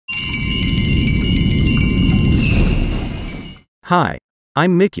Hi,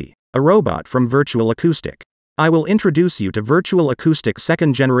 I'm Mickey, a robot from Virtual Acoustic. I will introduce you to Virtual Acoustic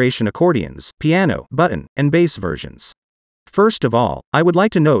second generation accordions, piano, button, and bass versions. First of all, I would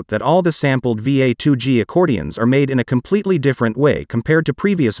like to note that all the sampled VA2G accordions are made in a completely different way compared to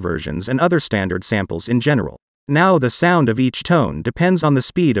previous versions and other standard samples in general. Now the sound of each tone depends on the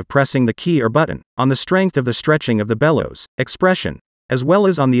speed of pressing the key or button, on the strength of the stretching of the bellows, expression, as well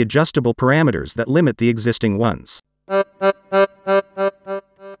as on the adjustable parameters that limit the existing ones.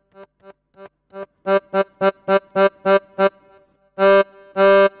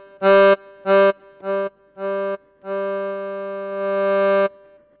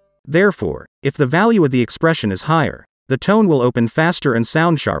 Therefore, if the value of the expression is higher, the tone will open faster and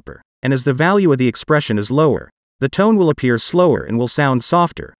sound sharper, and as the value of the expression is lower, the tone will appear slower and will sound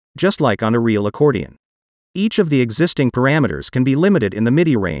softer, just like on a real accordion. Each of the existing parameters can be limited in the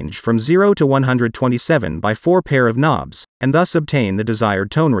MIDI range from 0 to 127 by 4 pair of knobs, and thus obtain the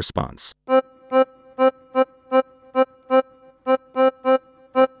desired tone response.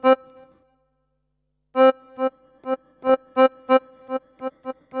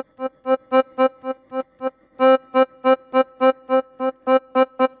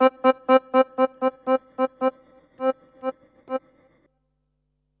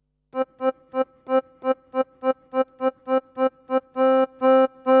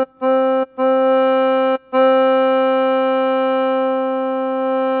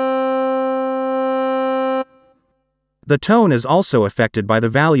 The tone is also affected by the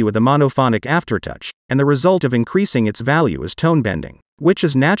value of the monophonic aftertouch, and the result of increasing its value is tone bending, which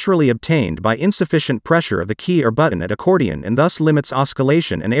is naturally obtained by insufficient pressure of the key or button at accordion and thus limits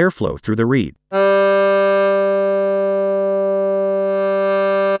oscillation and airflow through the reed.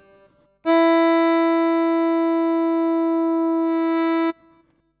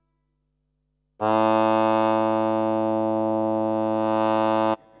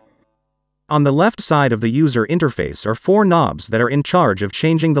 On the left side of the user interface are 4 knobs that are in charge of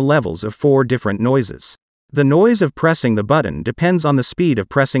changing the levels of 4 different noises. The noise of pressing the button depends on the speed of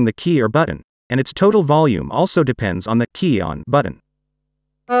pressing the key or button, and its total volume also depends on the key on button.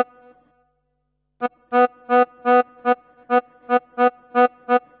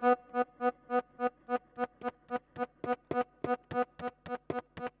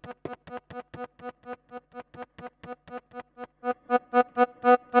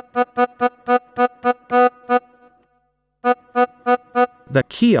 The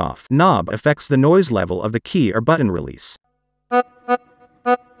key off knob affects the noise level of the key or button release.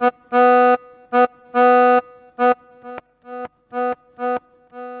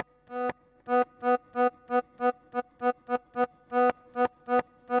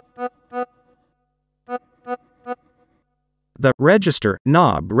 The register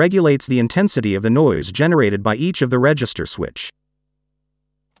knob regulates the intensity of the noise generated by each of the register switch.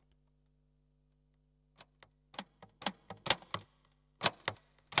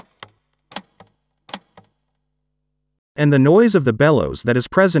 And the noise of the bellows that is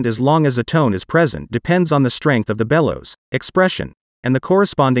present as long as a tone is present depends on the strength of the bellows, expression, and the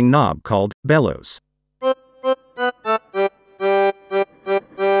corresponding knob called bellows.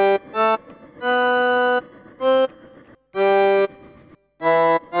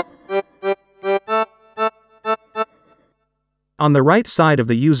 On the right side of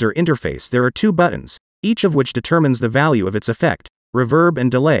the user interface there are 2 buttons, each of which determines the value of its effect, reverb and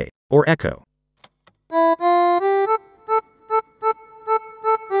delay, or echo.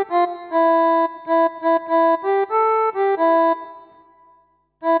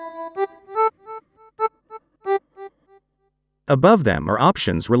 Above them are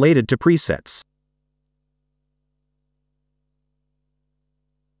options related to presets.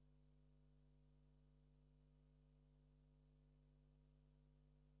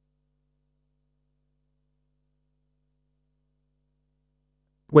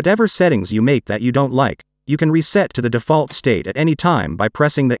 Whatever settings you make that you don't like, you can reset to the default state at any time by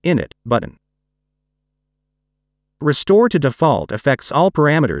pressing the Init button. Restore to default affects all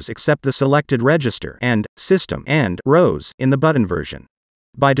parameters except the selected register and system and rows in the button version.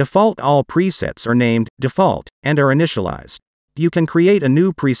 By default, all presets are named default and are initialized. You can create a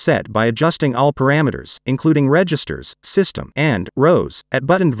new preset by adjusting all parameters, including registers, system, and rows, at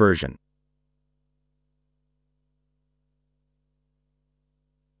buttoned version.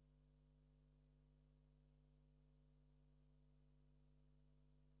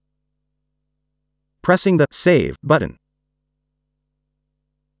 Pressing the Save button.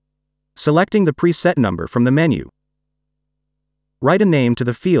 Selecting the preset number from the menu. Write a name to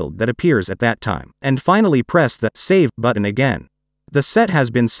the field that appears at that time, and finally press the Save button again. The set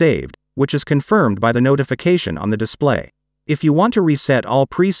has been saved, which is confirmed by the notification on the display. If you want to reset all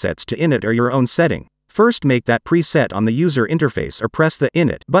presets to init or your own setting, first make that preset on the user interface or press the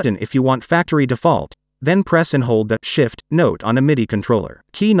Init button if you want factory default, then press and hold the Shift note on a MIDI controller.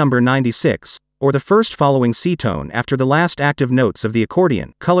 Key number 96, or the first following C tone after the last active notes of the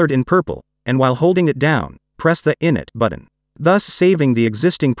accordion, colored in purple, and while holding it down, press the Init button, thus saving the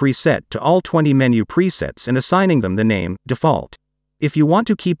existing preset to all 20 menu presets and assigning them the name Default. If you want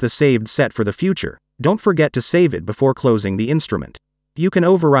to keep the saved set for the future, don't forget to save it before closing the instrument. You can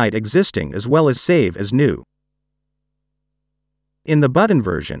overwrite existing as well as save as new. In the button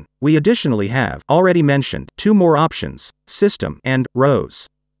version, we additionally have, already mentioned, two more options, System and Rows.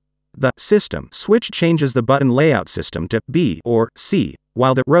 The System switch changes the button layout system to B or C,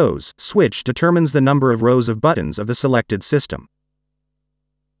 while the Rows switch determines the number of rows of buttons of the selected system.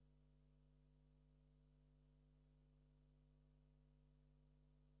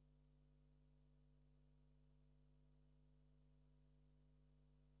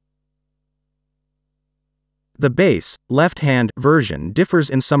 The bass, left-hand version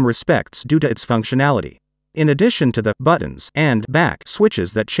differs in some respects due to its functionality. In addition to the buttons and back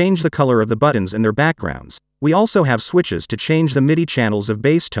switches that change the color of the buttons in their backgrounds, we also have switches to change the MIDI channels of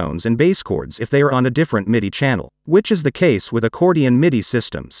bass tones and bass chords if they are on a different MIDI channel, which is the case with accordion MIDI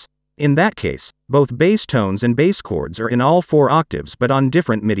systems. In that case, both bass tones and bass chords are in all 4 octaves but on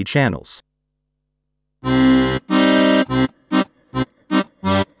different MIDI channels.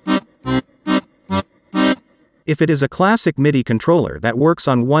 If it is a classic MIDI controller that works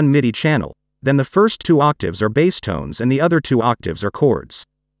on one MIDI channel, then the first 2 octaves are bass tones and the other 2 octaves are chords.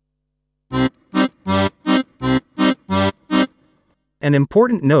 An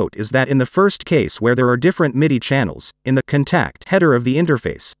important note is that in the first case where there are different MIDI channels, in the Kontakt header of the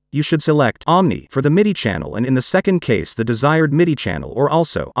interface, you should select Omni for the MIDI channel, and in the second case the desired MIDI channel or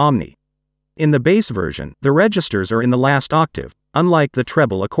also Omni. In the bass version, the registers are in the last octave, unlike the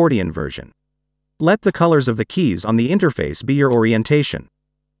treble accordion version. Let the colors of the keys on the interface be your orientation.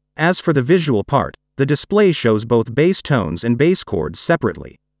 As for the visual part, the display shows both bass tones and bass chords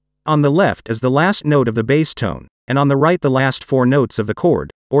separately. On the left is the last note of the bass tone, and on the right the last 4 notes of the chord,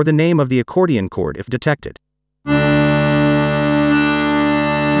 or the name of the accordion chord if detected.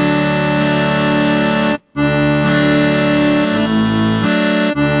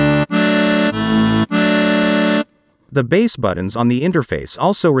 The bass buttons on the interface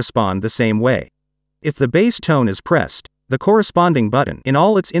also respond the same way. If the bass tone is pressed, the corresponding button, in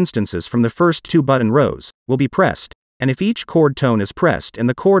all its instances from the first 2 button rows, will be pressed, and if each chord tone is pressed and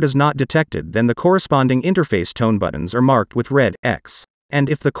the chord is not detected, then the corresponding interface tone buttons are marked with red X.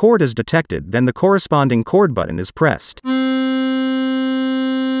 And if the chord is detected, then the corresponding chord button is pressed.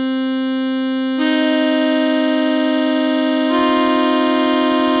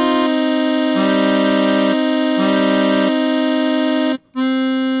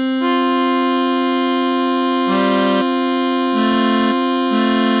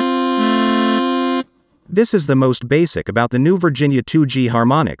 This is the most basic about the new VA2G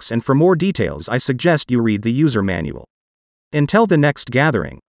harmonics, and for more details I suggest you read the user manual. Until the next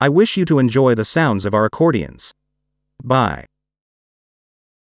gathering, I wish you to enjoy the sounds of our accordions. Bye.